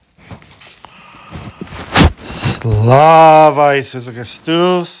Slava Isusu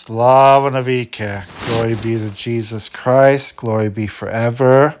Christus, Slava Navike. Glory be to Jesus Christ, glory be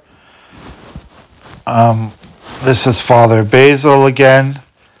forever. This is Father Basil again,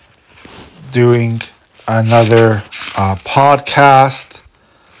 doing another podcast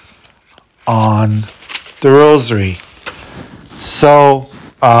on the Rosary. So,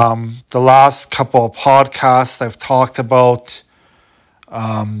 the last couple of podcasts I've talked about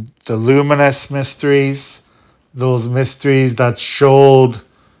the luminous mysteries, those mysteries that showed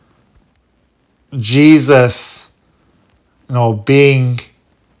Jesus, being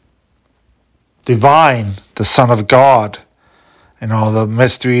divine, the Son of God. The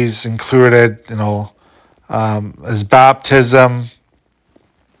mysteries included, his baptism,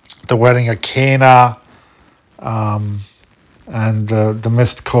 the wedding of Cana, and the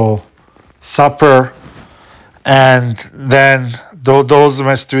mystical supper. And then those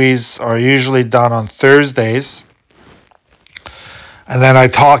mysteries are usually done on Thursdays. And then I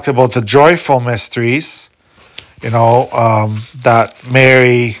talked about the joyful mysteries, that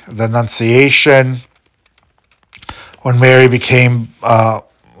Mary, the Annunciation, when Mary became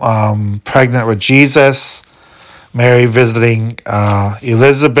pregnant with Jesus, Mary visiting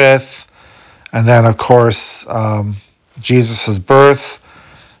Elizabeth, and then, of course, Jesus' birth,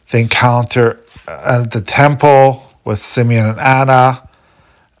 the encounter at the temple with Simeon and Anna,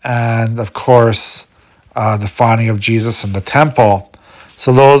 and, of course, the finding of Jesus in the temple.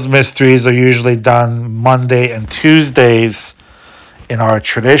 So those mysteries are usually done Monday and Tuesdays in our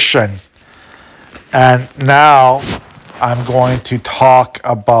tradition. And now I'm going to talk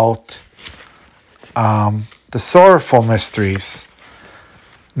about the sorrowful mysteries.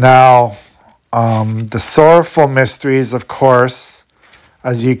 Now, the sorrowful mysteries, of course,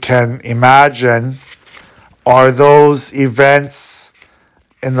 as you can imagine, are those events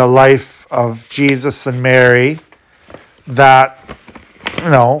in the life of Jesus and Mary that,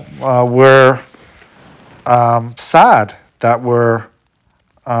 were sad, that were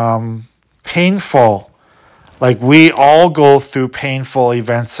painful. Like, we all go through painful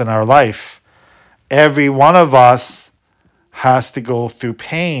events in our life. Every one of us has to go through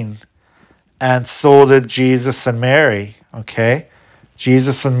pain. And so did Jesus and Mary, okay?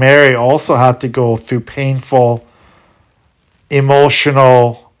 Jesus and Mary also had to go through painful,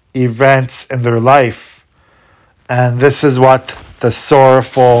 emotional events in their life. And this is what the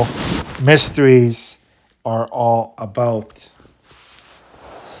sorrowful mysteries are all about.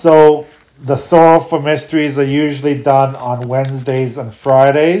 So the sorrowful mysteries are usually done on Wednesdays and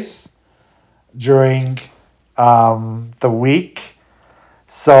Fridays during the week.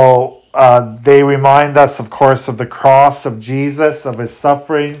 So they remind us, of course, of the cross of Jesus, of his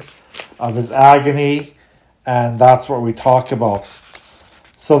suffering, of his agony, and that's what we talk about.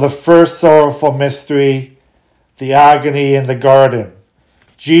 So the first sorrowful mystery, the agony in the garden.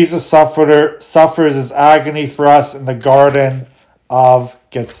 Jesus suffers his agony for us in the Garden of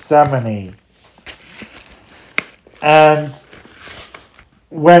Gethsemane. And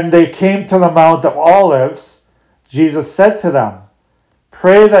when they came to the Mount of Olives, Jesus said to them,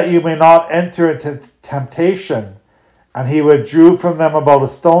 "Pray that you may not enter into temptation." And he withdrew from them about a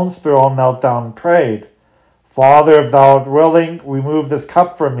stone's throw and knelt down and prayed, "Father, if thou art willing, remove this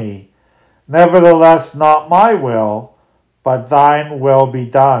cup from me. Nevertheless, not my will, but thine will be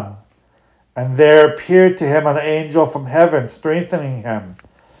done." And there appeared to him an angel from heaven, strengthening him.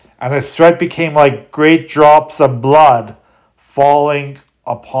 And his sweat became like great drops of blood falling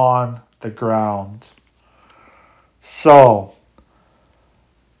upon the ground. So,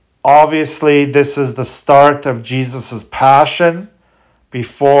 obviously, this is the start of Jesus' passion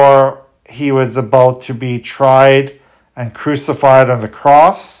before he was about to be tried and crucified on the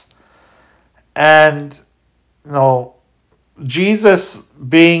cross. And, Jesus,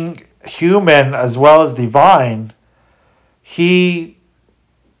 being human as well as divine, he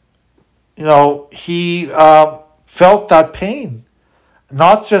felt that pain.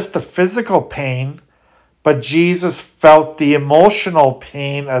 Not just the physical pain, but Jesus felt the emotional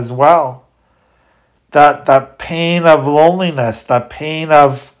pain as well. That pain of loneliness, that pain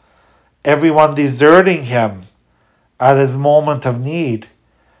of everyone deserting him at his moment of need.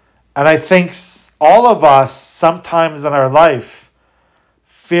 And I think all of us, sometimes in our life,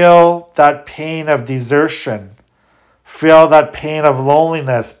 feel that pain of desertion, feel that pain of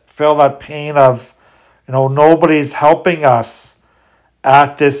loneliness, feel that pain of, nobody's helping us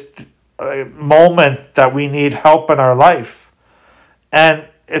at this moment that we need help in our life. And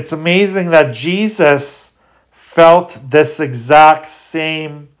it's amazing that Jesus felt this exact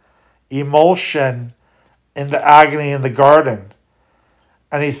same emotion in the agony in the garden.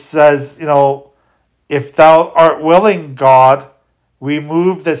 And he says, if thou art willing, God,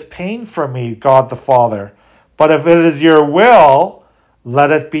 remove this pain from me, God the Father. But if it is your will,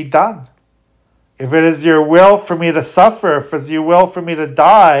 let it be done. If it is your will for me to suffer, if it's your will for me to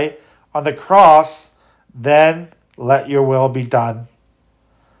die on the cross, then let your will be done.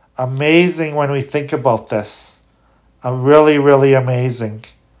 Amazing when we think about this. Really, really amazing.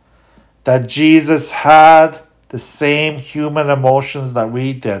 That Jesus had the same human emotions that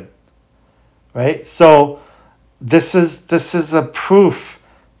we did. Right? So this is a proof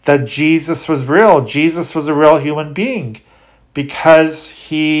that Jesus was real. Jesus was a real human being because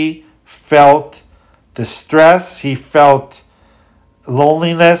he felt distress, he felt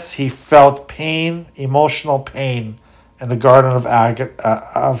loneliness, he felt pain, emotional pain in the Garden of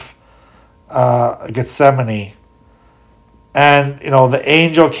Gethsemane. And, the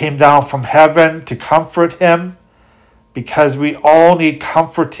angel came down from heaven to comfort him because we all need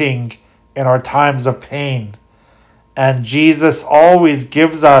comforting in our times of pain. And Jesus always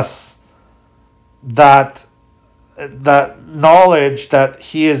gives us that knowledge that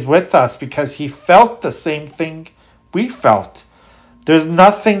he is with us because he felt the same thing we felt. There's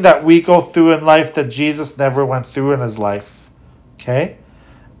nothing that we go through in life that Jesus never went through in his life. Okay?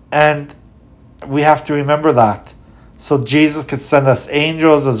 And we have to remember that. So Jesus could send us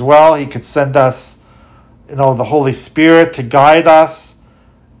angels as well. He could send us, the Holy Spirit to guide us,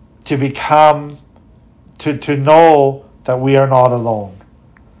 to know that we are not alone.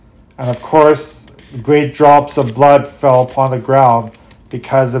 And of course, great drops of blood fell upon the ground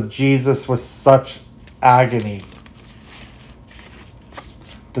because of Jesus with such agony.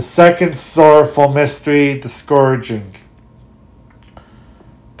 The second sorrowful mystery, the scourging.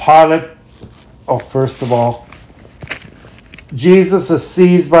 First of all, Jesus is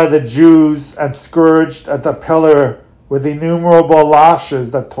seized by the Jews and scourged at the pillar with innumerable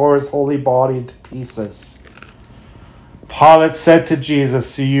lashes that tore his holy body into pieces. Pilate said to Jesus,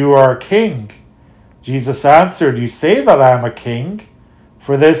 "So you are a king?" Jesus answered, "You say that I am a king.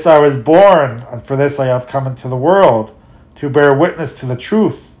 For this I was born, and for this I have come into the world, to bear witness to the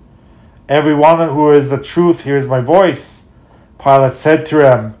truth. Everyone who is the truth hears my voice." Pilate said to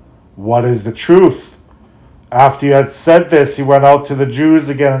him, "What is the truth?" After he had said this, he went out to the Jews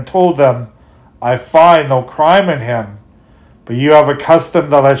again and told them, "I find no crime in him. But you have a custom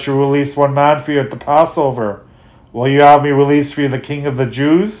that I should release one man for you at the Passover. Will you have me release for you the king of the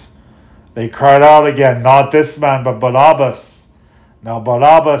Jews?" They cried out again, "Not this man, but Barabbas." Now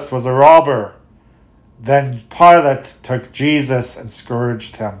Barabbas was a robber. Then Pilate took Jesus and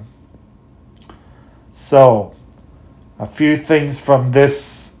scourged him. So, a few things from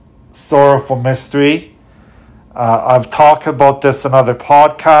this sorrowful mystery. I've talked about this in other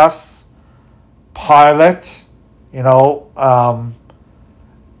podcasts. Pilate,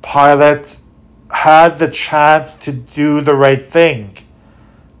 Pilate had the chance to do the right thing.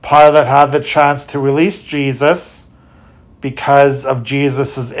 Pilate had the chance to release Jesus because of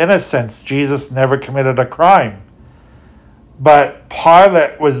Jesus' innocence. Jesus never committed a crime. But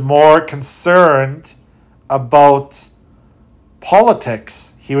Pilate was more concerned about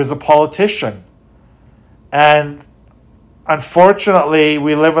politics. He was a politician. And unfortunately,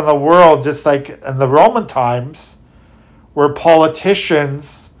 we live in a world just like in the Roman times where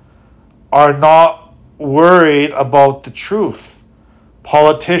politicians are not worried about the truth.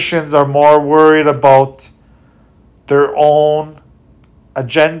 Politicians are more worried about their own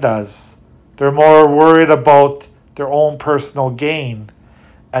agendas. They're more worried about their own personal gain.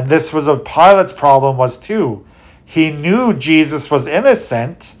 And this was what Pilate's problem was too. He knew Jesus was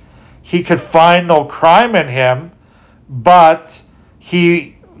innocent. He could find no crime in him, but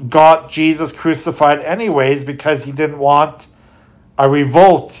he got Jesus crucified anyways because he didn't want a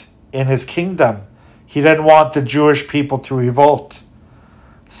revolt in his kingdom. He didn't want the Jewish people to revolt.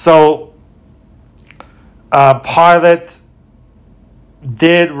 So Pilate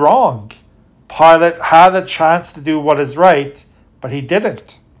did wrong. Pilate had a chance to do what is right, but he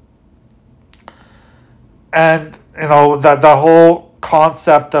didn't. And, that the whole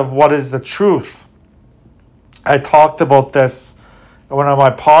concept of what is the truth. I talked about this in one of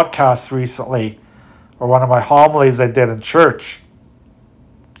my podcasts recently, or one of my homilies I did in church.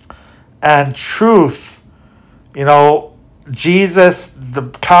 And truth, Jesus, the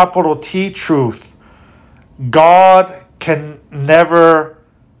capital T truth, God can never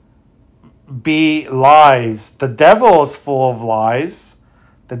be lies. The devil is full of lies.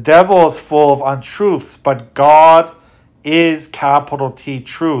 The devil is full of untruths, but God is capital T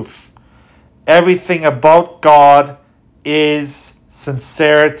truth. Everything about God is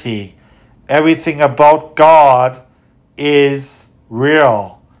sincerity. Everything about God is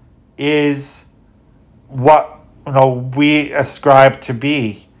real, is what we ascribe to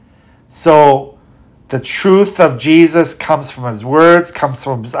be. So the truth of Jesus comes from his words, comes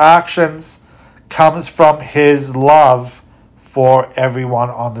from his actions, comes from his love for everyone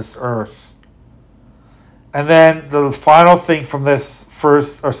on this earth. And then the final thing from this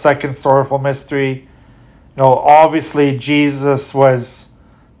first or second sorrowful mystery, obviously Jesus was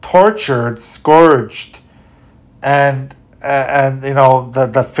tortured, scourged, and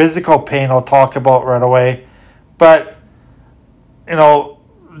the physical pain I'll talk about right away. But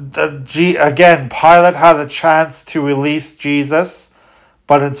again, Pilate had a chance to release Jesus,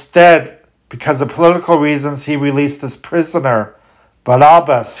 but instead, because of political reasons, he released his prisoner,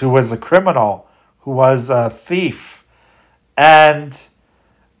 Barabbas, who was a criminal, who was a thief. And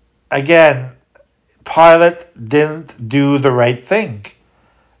again, Pilate didn't do the right thing.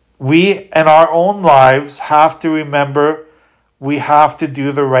 We, in our own lives, have to remember we have to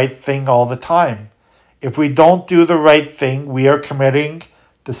do the right thing all the time. If we don't do the right thing, we are committing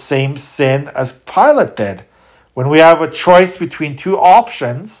the same sin as Pilate did. When we have a choice between two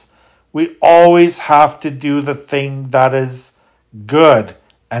options, we always have to do the thing that is good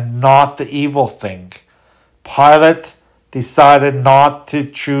and not the evil thing. Pilate decided not to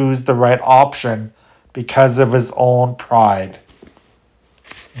choose the right option because of his own pride.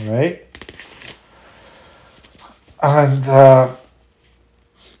 All right? And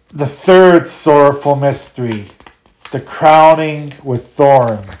the third sorrowful mystery, the crowning with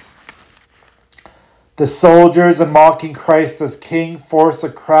thorns. The soldiers, in mocking Christ as king, force a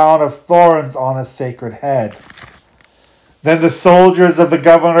crown of thorns on his sacred head. Then the soldiers of the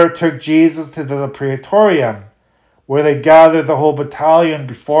governor took Jesus to the praetorium, where they gathered the whole battalion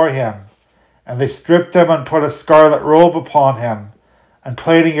before him, and they stripped him and put a scarlet robe upon him, and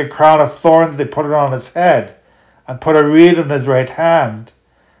plaiting a crown of thorns, they put it on his head, and put a reed in his right hand.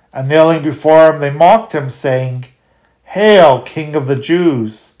 And kneeling before him, they mocked him, saying, "Hail, King of the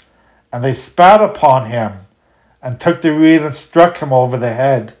Jews!" And they spat upon him, and took the reed and struck him over the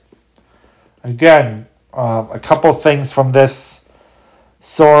head. Again, a couple things from this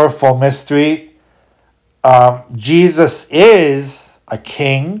sorrowful mystery. Jesus is a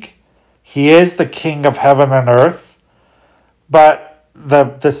king. He is the King of heaven and earth. But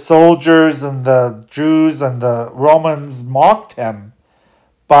the soldiers and the Jews and the Romans mocked him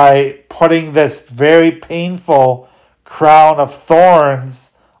by putting this very painful crown of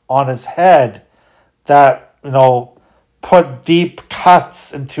thorns on his head that, put deep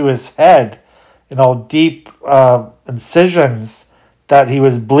cuts into his head, deep incisions that he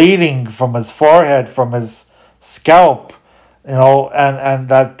was bleeding from his forehead, from his scalp, and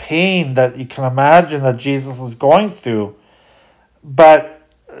that pain that you can imagine that Jesus was going through. But,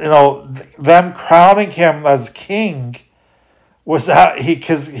 them crowning him as king was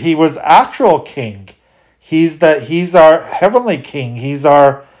because he was actual king. He's our heavenly king. He's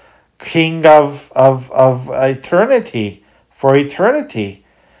our king of eternity, for eternity.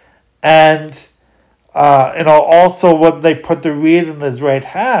 And also when they put the reed in his right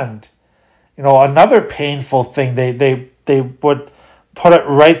hand, another painful thing, they would put it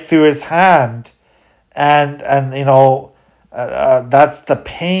right through his hand, and that's the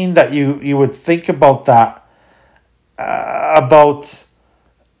pain that you would think about that. About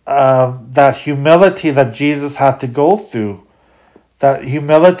that humility that Jesus had to go through, that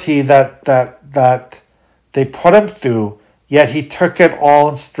humility that they put him through, yet he took it all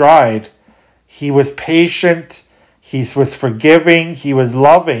in stride. He was patient, he was forgiving, he was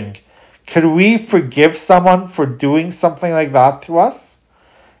loving. Could we forgive someone for doing something like that to us?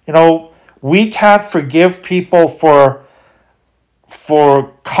 We can't forgive people for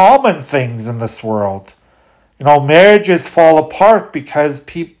common things in this world. Marriages fall apart because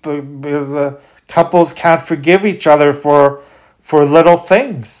the couples can't forgive each other for little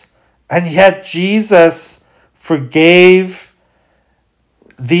things. And yet Jesus forgave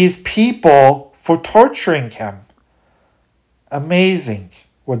these people for torturing him. Amazing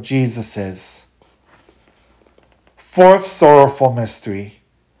what Jesus is. Fourth sorrowful mystery.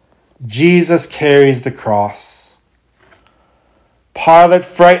 Jesus carries the cross. Pilate,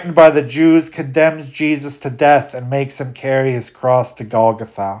 frightened by the Jews, condemns Jesus to death and makes him carry his cross to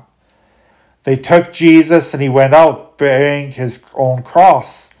Golgotha. They took Jesus and he went out, bearing his own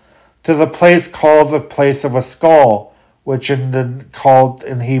cross, to the place called the place of a skull, which called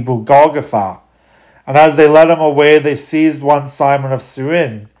in Hebrew Golgotha. And as they led him away, they seized one Simon of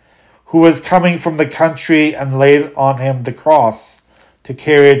Cyrene, who was coming from the country, and laid on him the cross to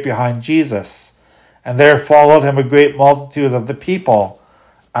carry it behind Jesus. And there followed him a great multitude of the people,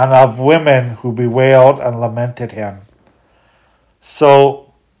 and of women who bewailed and lamented him.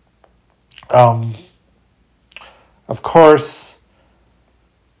 So, of course,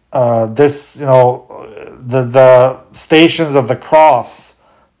 this, the Stations of the Cross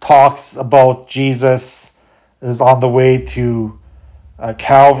talks about Jesus is on the way to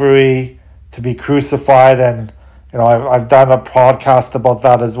Calvary to be crucified, and I've done a podcast about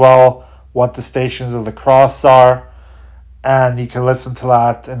that as well, what the Stations of the Cross are, and you can listen to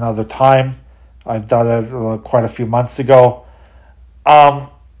that another time. I've done it quite a few months ago.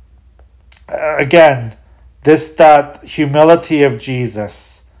 Again, that humility of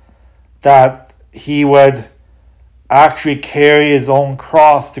Jesus, that he would actually carry his own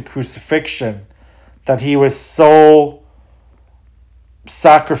cross to crucifixion, that he was so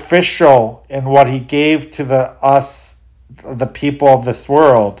sacrificial in what he gave to the people of this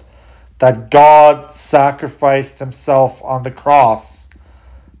world, that God sacrificed himself on the cross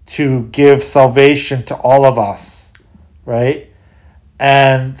to give salvation to all of us, right?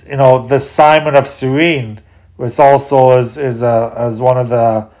 And the Simon of Cyrene was also as one of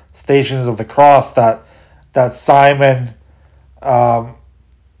the Stations of the Cross, that Simon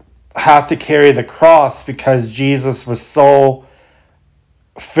had to carry the cross because Jesus was so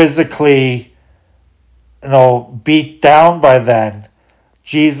physically beat down by then.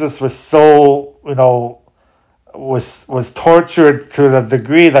 Jesus was so was tortured to the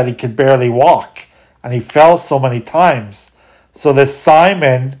degree that he could barely walk, and he fell so many times. So this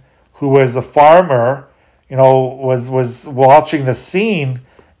Simon, who was a farmer, was watching the scene,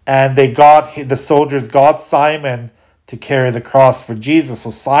 and the soldiers got Simon to carry the cross for Jesus.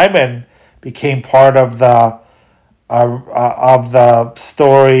 So Simon became part of the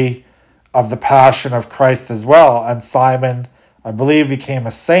story of the Passion of Christ as well. And Simon, I believe, became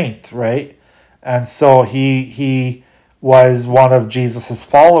a saint, right? And so he was one of Jesus's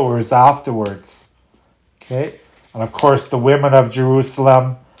followers afterwards. Okay. And of course, the women of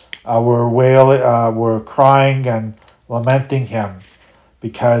Jerusalem were crying and lamenting him,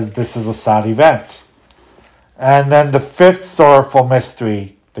 because this is a sad event. And then the fifth sorrowful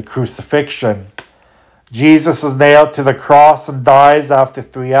mystery, the crucifixion. Jesus is nailed to the cross and dies after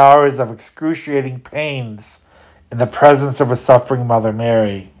 3 hours of excruciating pains in the presence of his suffering mother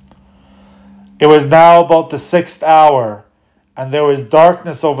Mary. It was now about the 6th hour, and there was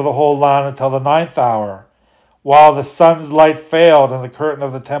darkness over the whole land until the 9th hour, while the sun's light failed and the curtain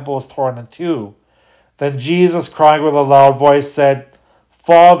of the temple was torn in two. Then Jesus, crying with a loud voice, said,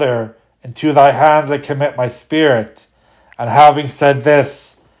 "Father, into thy hands I commit my spirit." And having said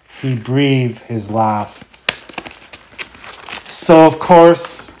this, he breathed his last. So, of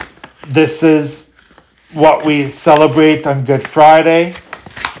course, this is what we celebrate on Good Friday.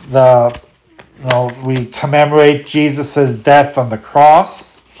 We commemorate Jesus' death on the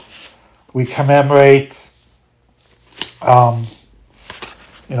cross. We commemorate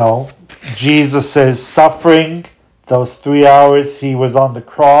Jesus' suffering, those 3 hours he was on the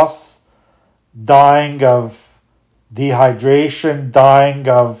cross, dying of dehydration, dying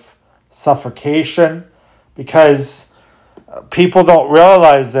of suffocation, because people don't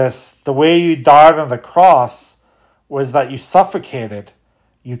realize this. The way you died on the cross was that you suffocated.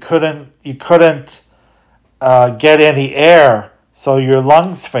 You couldn't get any air, so your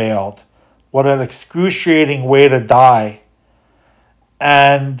lungs failed. What an excruciating way to die.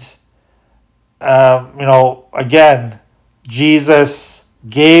 And, again, Jesus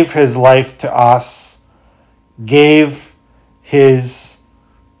gave his life to us, gave his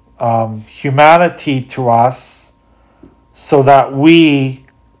humanity to us, so that we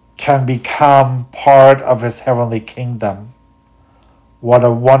can become part of his heavenly kingdom. What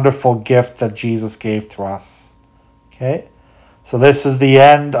a wonderful gift that Jesus gave to us. Okay? So this is the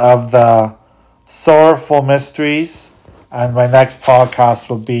end of the sorrowful mysteries, and my next podcast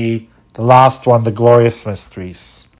will be the last one, the glorious mysteries.